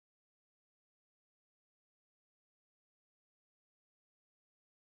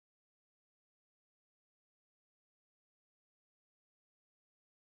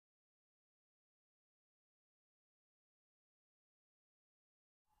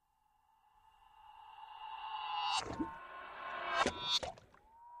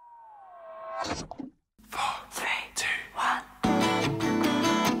4, 3, 2,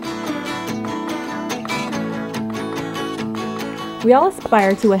 1. We all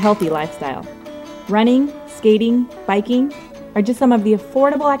aspire to a healthy lifestyle. Running, skating, biking are just some of the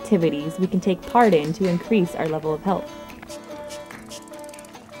affordable activities we can take part in to increase our level of health.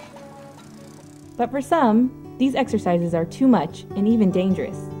 But for some, these exercises are too much and even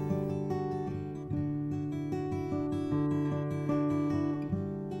dangerous.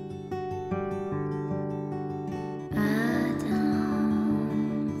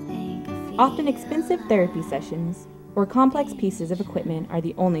 Often expensive therapy sessions or complex pieces of equipment are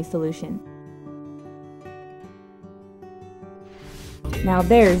the only solution. Now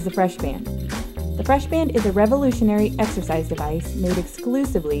there's the FreshBand. The FreshBand is a revolutionary exercise device made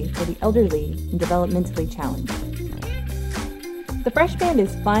exclusively for the elderly and developmentally challenged. The FreshBand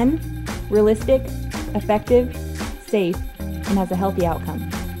is fun, realistic, effective, safe, and has a healthy outcome.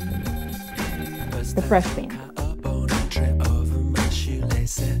 The FreshBand.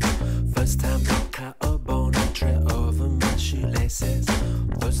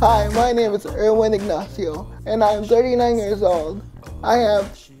 Hi, my name is Erwin Ignacio, and I am 39 years old. I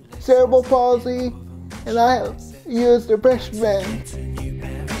have cerebral palsy, and I have used the FreshBand.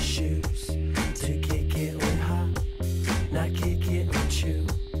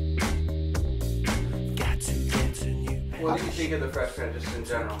 What do you think of the FreshBand just in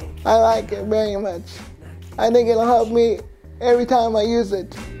general? I like it very much. I think it'll help me every time I use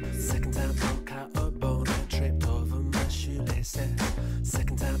it.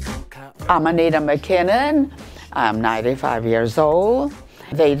 I'm Anita McKinnon. I'm 95 years old.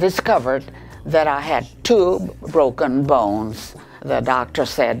 They discovered that I had 2 broken bones. The doctor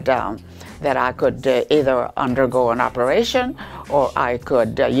said that I could either undergo an operation or I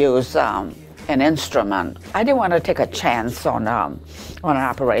could use an instrument. I didn't want to take a chance on an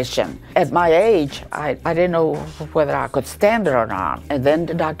operation. At my age, I didn't know whether I could stand it or not. And then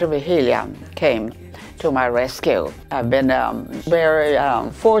Dr. Vigilia came to my rescue. I've been very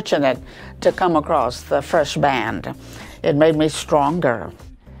fortunate to come across the FreshBand. It made me stronger.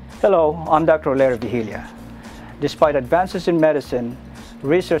 Hello, I'm Dr. Larry Vigilia. Despite advances in medicine,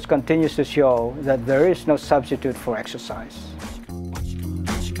 research continues to show that there is no substitute for exercise.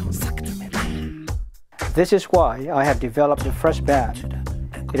 This is why I have developed the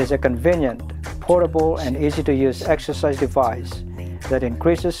FreshBand. It is a convenient, portable, and easy-to-use exercise device that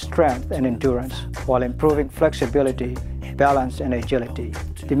increases strength and endurance while improving flexibility, balance, and agility.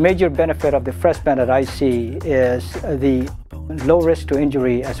 The major benefit of the FreshBand that I see is the low risk to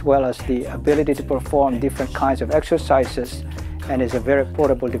injury, as well as the ability to perform different kinds of exercises, and is a very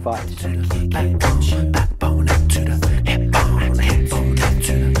portable device.